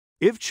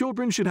If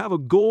children should have a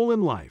goal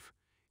in life,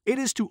 it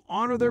is to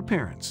honor their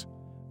parents.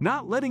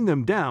 Not letting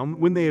them down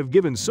when they have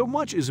given so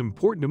much is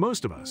important to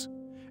most of us.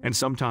 And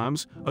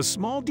sometimes, a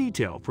small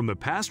detail from the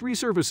past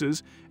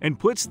resurfaces and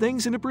puts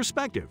things into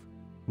perspective,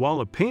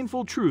 while a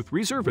painful truth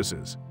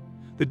resurfaces.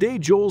 The day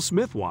Joel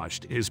Smith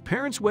watched his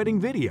parents' wedding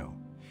video,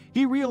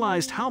 he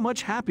realized how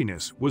much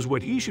happiness was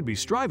what he should be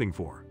striving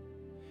for.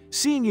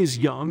 Seeing his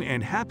young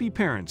and happy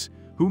parents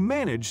who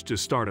managed to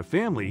start a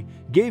family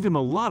gave him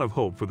a lot of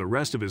hope for the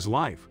rest of his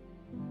life.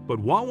 But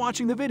while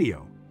watching the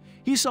video,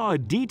 he saw a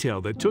detail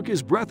that took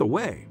his breath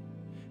away.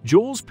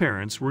 Joel's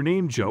parents were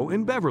named Joe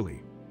and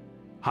Beverly.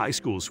 High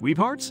school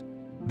sweethearts?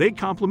 They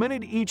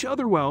complimented each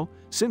other well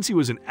since he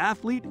was an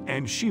athlete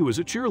and she was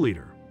a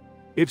cheerleader.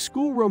 If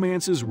school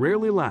romances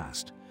rarely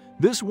last,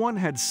 this one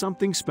had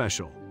something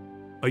special.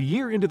 A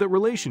year into the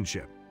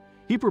relationship,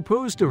 he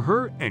proposed to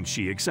her and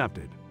she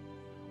accepted.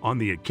 On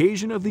the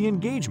occasion of the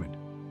engagement,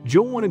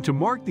 Joe wanted to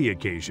mark the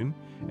occasion,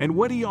 and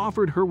what he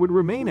offered her would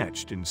remain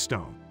etched in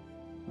stone.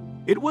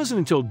 It wasn't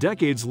until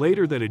decades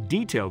later that a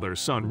detail their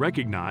son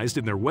recognized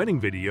in their wedding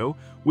video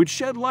would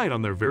shed light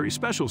on their very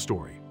special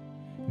story.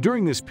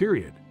 During this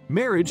period,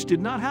 marriage did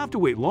not have to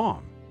wait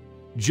long.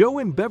 Joe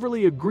and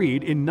Beverly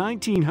agreed in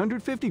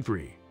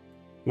 1953.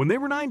 When they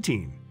were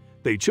 19,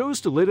 they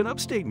chose to live in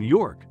upstate New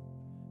York.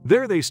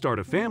 There they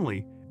started a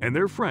family, and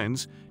their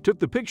friends took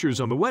the pictures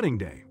on the wedding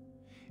day.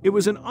 It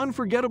was an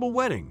unforgettable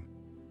wedding,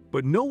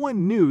 but no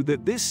one knew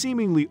that this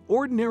seemingly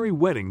ordinary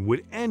wedding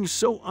would end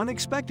so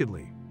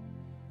unexpectedly.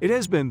 It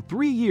has been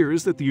 3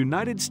 years that the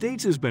United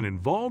States has been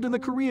involved in the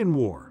Korean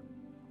War.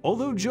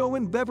 Although Joe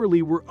and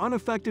Beverly were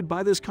unaffected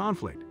by this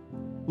conflict,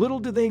 little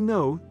did they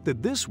know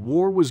that this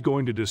war was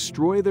going to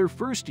destroy their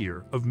first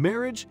year of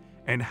marriage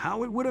and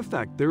how it would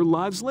affect their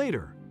lives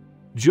later.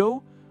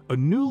 Joe, a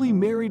newly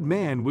married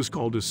man, was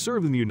called to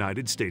serve in the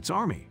United States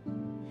Army.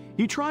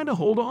 He tried to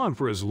hold on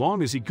for as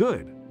long as he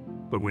could,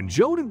 but when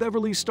Joe and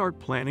Beverly start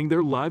planning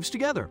their lives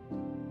together,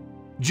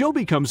 Joe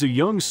becomes a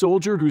young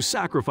soldier who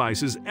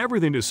sacrifices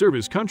everything to serve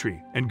his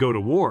country and go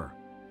to war.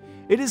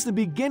 It is the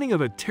beginning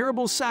of a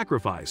terrible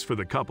sacrifice for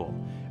the couple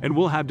and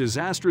will have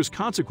disastrous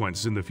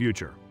consequences in the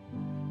future.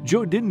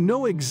 Joe didn't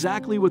know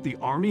exactly what the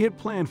Army had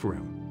planned for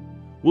him.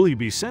 Will he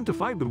be sent to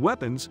fight with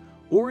weapons,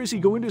 or is he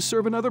going to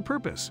serve another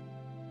purpose?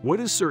 What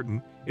is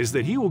certain is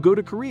that he will go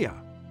to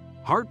Korea.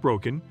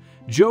 Heartbroken,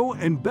 Joe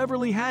and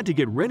Beverly had to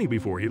get ready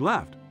before he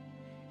left.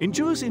 In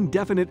Joe's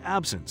indefinite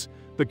absence,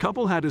 the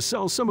couple had to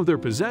sell some of their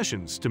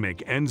possessions to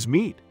make ends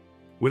meet.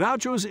 Without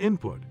Joe's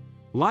input,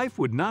 life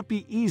would not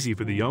be easy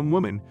for the young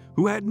woman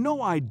who had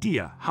no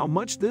idea how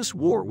much this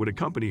war would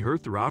accompany her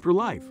throughout her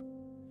life.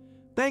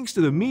 Thanks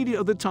to the media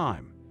of the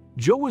time,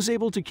 Joe was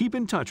able to keep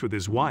in touch with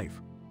his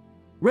wife.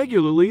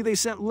 Regularly, they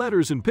sent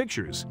letters and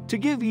pictures to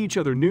give each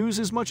other news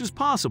as much as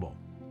possible.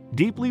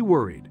 Deeply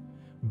worried,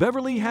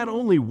 Beverly had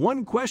only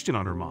one question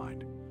on her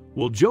mind.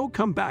 Will Joe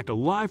come back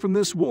alive from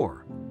this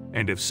war?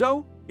 And if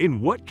so,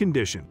 in what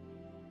condition?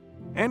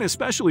 And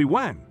especially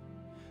when?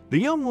 The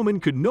young woman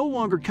could no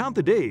longer count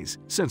the days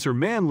since her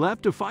man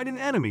left to fight an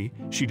enemy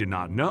she did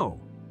not know.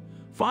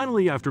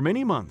 Finally, after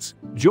many months,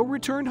 Joe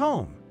returned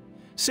home.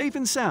 Safe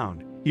and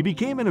sound, he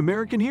became an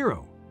American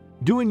hero,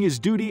 doing his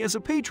duty as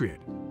a patriot.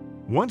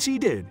 Once he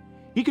did,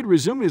 he could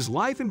resume his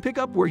life and pick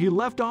up where he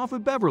left off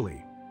with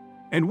Beverly.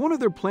 And one of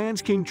their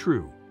plans came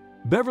true.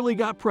 Beverly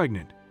got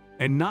pregnant,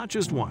 and not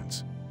just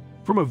once.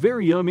 From a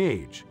very young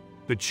age,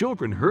 the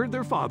children heard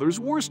their father's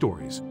war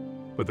stories,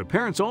 but the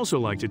parents also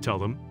liked to tell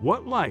them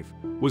what life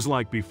was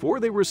like before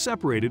they were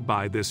separated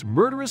by this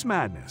murderous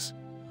madness.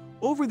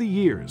 Over the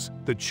years,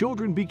 the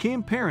children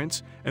became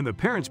parents and the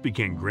parents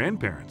became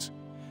grandparents.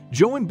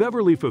 Joe and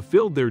Beverly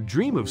fulfilled their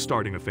dream of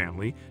starting a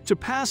family to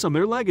pass on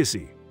their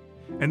legacy.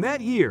 And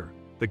that year,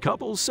 the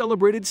couple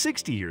celebrated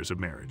 60 years of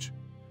marriage,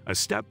 a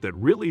step that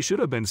really should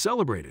have been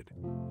celebrated.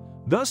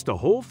 Thus, the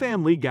whole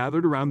family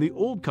gathered around the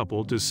old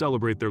couple to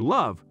celebrate their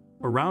love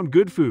around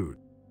good food.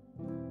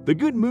 The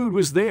good mood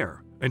was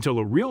there until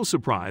a real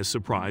surprise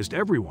surprised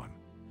everyone.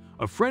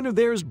 A friend of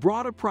theirs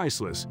brought a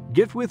priceless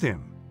gift with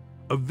him,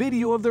 a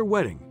video of their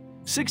wedding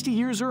 60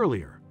 years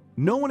earlier.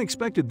 No one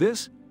expected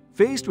this.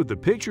 Faced with the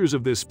pictures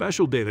of this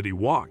special day that he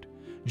walked,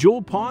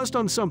 Joel paused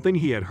on something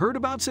he had heard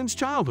about since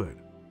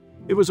childhood.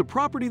 It was a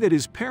property that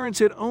his parents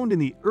had owned in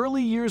the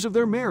early years of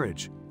their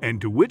marriage and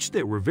to which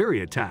they were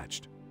very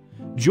attached.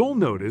 Joel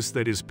noticed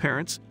that his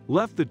parents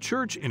left the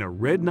church in a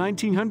red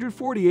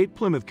 1948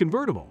 Plymouth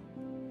convertible,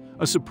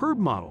 a superb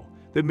model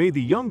that made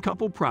the young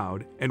couple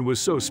proud and was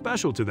so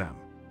special to them.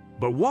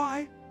 But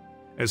why?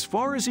 As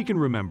far as he can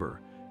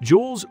remember,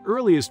 Joel's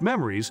earliest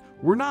memories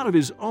were not of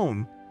his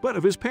own, but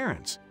of his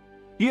parents.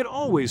 He had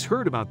always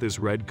heard about this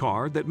red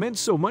car that meant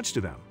so much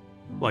to them,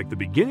 like the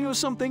beginning of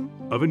something,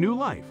 of a new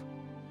life.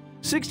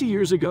 60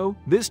 years ago,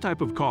 this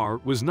type of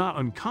car was not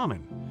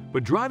uncommon,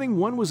 but driving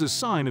one was a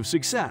sign of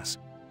success.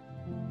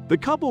 The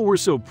couple were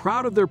so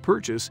proud of their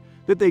purchase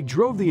that they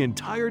drove the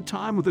entire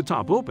time with the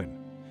top open,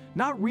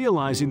 not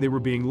realizing they were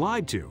being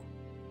lied to.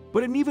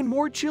 But an even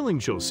more chilling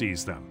chill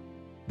seized them,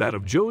 that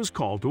of Joe's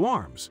call to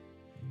arms.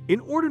 In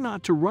order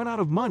not to run out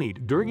of money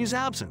during his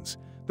absence,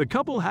 the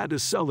couple had to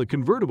sell the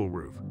convertible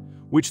roof,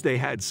 which they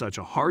had such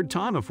a hard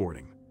time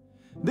affording.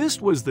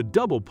 This was the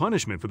double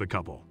punishment for the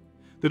couple: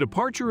 the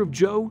departure of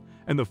Joe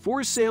and the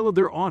forced sale of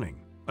their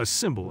awning, a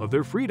symbol of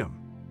their freedom.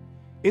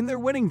 In their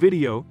wedding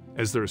video,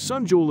 as their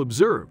son Joel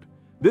observed,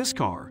 this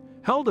car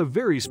held a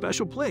very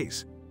special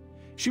place.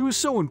 She was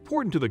so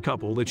important to the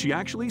couple that she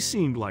actually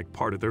seemed like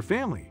part of their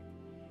family.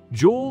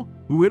 Joel,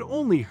 who had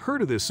only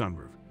heard of this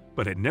sunroof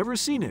but had never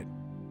seen it,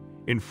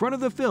 in front of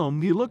the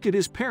film he looked at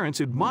his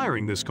parents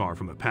admiring this car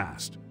from the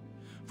past.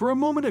 For a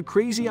moment a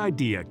crazy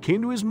idea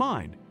came to his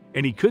mind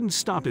and he couldn't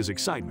stop his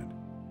excitement.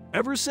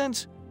 Ever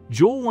since,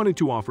 Joel wanted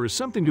to offer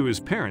something to his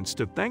parents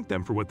to thank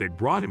them for what they'd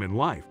brought him in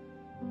life.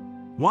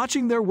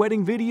 Watching their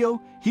wedding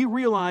video, he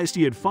realized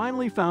he had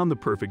finally found the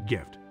perfect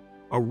gift: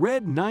 a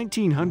red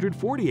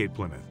 1948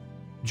 Plymouth.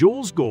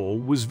 Joel's goal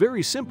was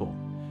very simple: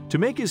 to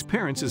make his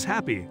parents as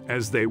happy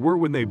as they were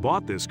when they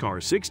bought this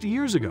car 60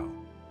 years ago.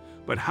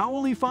 But how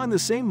will he find the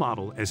same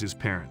model as his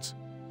parents?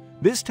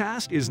 This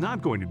task is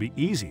not going to be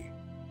easy.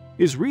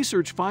 His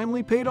research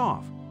finally paid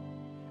off.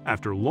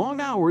 After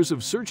long hours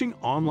of searching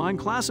online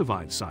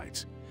classified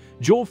sites,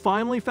 Joel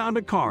finally found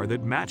a car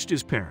that matched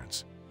his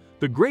parents.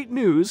 The great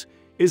news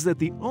is that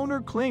the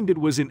owner claimed it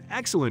was in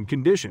excellent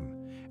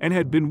condition and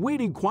had been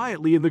waiting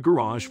quietly in the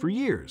garage for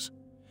years.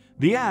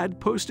 The ad,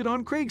 posted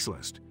on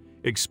Craigslist,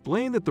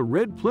 explained that the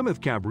red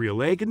Plymouth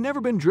Cabriolet had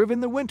never been driven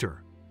in the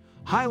winter,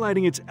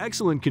 highlighting its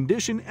excellent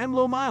condition and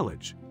low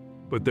mileage.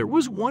 But there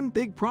was one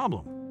big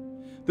problem.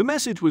 The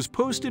message was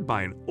posted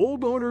by an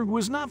old owner who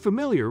was not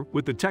familiar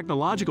with the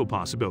technological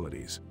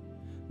possibilities.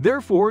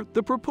 Therefore,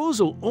 the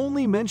proposal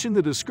only mentioned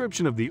the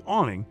description of the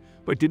awning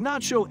but did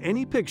not show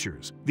any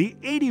pictures. The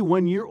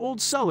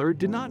 81-year-old seller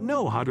did not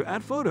know how to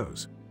add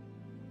photos.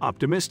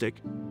 Optimistic,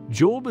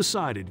 Joel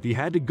decided he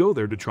had to go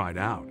there to try it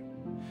out.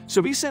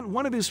 So he sent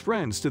one of his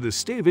friends to the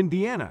state of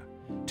Indiana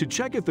to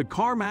check if the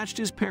car matched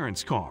his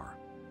parents' car.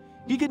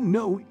 He didn't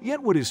know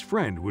yet what his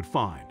friend would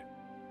find.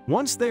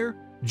 Once there,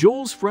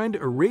 Joel's friend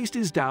erased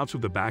his doubts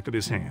with the back of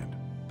his hand.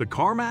 The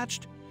car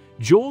matched.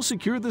 Joel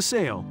secured the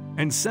sale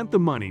and sent the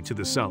money to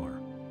the seller.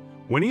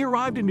 When he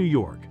arrived in New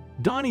York,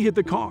 Donnie hit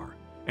the car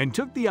and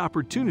took the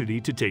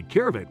opportunity to take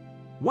care of it,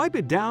 wipe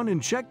it down,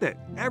 and check that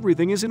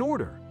everything is in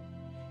order.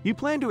 He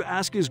planned to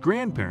ask his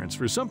grandparents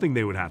for something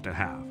they would have to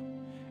have,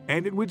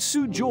 and it would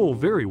suit Joel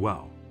very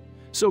well.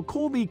 So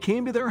Colby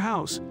came to their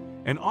house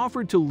and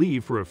offered to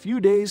leave for a few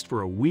days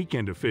for a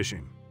weekend of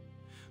fishing.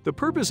 The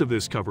purpose of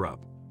this cover-up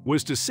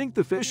was to sink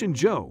the fish in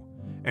Joe,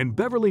 and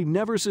Beverly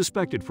never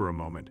suspected for a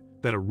moment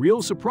that a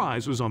real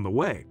surprise was on the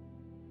way.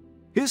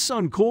 His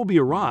son Colby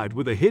arrived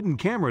with a hidden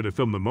camera to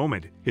film the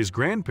moment his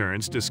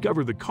grandparents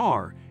discovered the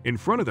car in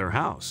front of their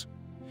house.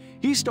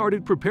 He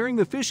started preparing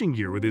the fishing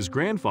gear with his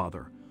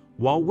grandfather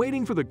while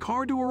waiting for the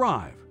car to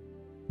arrive.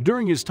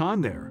 During his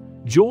time there,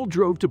 Joel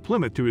drove to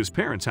Plymouth to his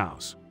parents'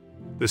 house.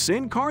 The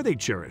same car they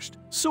cherished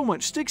so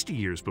much 60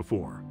 years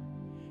before.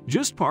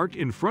 Just parked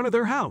in front of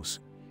their house,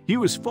 he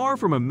was far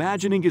from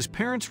imagining his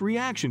parents'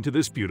 reaction to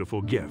this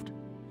beautiful gift.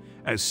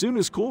 As soon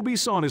as Colby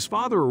saw his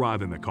father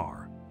arrive in the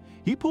car,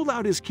 he pulled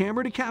out his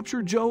camera to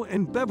capture Joe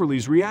and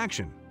Beverly's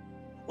reaction.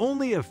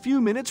 Only a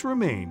few minutes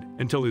remained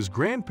until his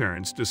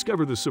grandparents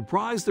discovered the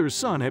surprise their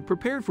son had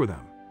prepared for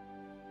them.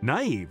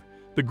 Naive,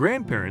 the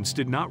grandparents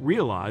did not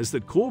realize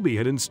that Colby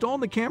had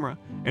installed the camera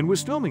and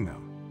was filming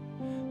them.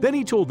 Then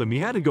he told them he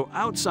had to go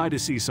outside to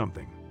see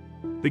something.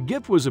 The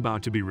gift was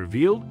about to be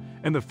revealed,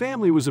 and the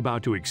family was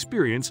about to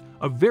experience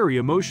a very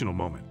emotional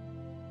moment.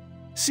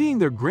 Seeing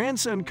their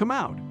grandson come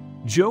out,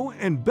 Joe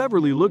and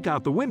Beverly looked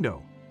out the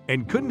window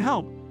and couldn't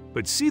help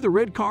but see the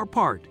red car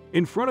parked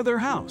in front of their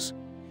house.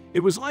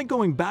 It was like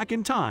going back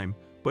in time,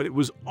 but it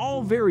was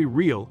all very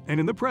real and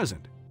in the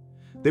present.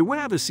 They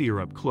went out to see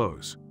her up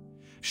close.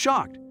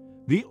 Shocked,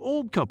 the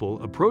old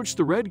couple approached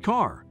the red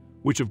car,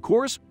 which of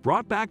course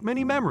brought back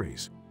many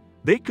memories.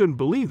 They couldn't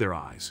believe their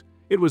eyes.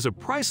 It was a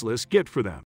priceless gift for them.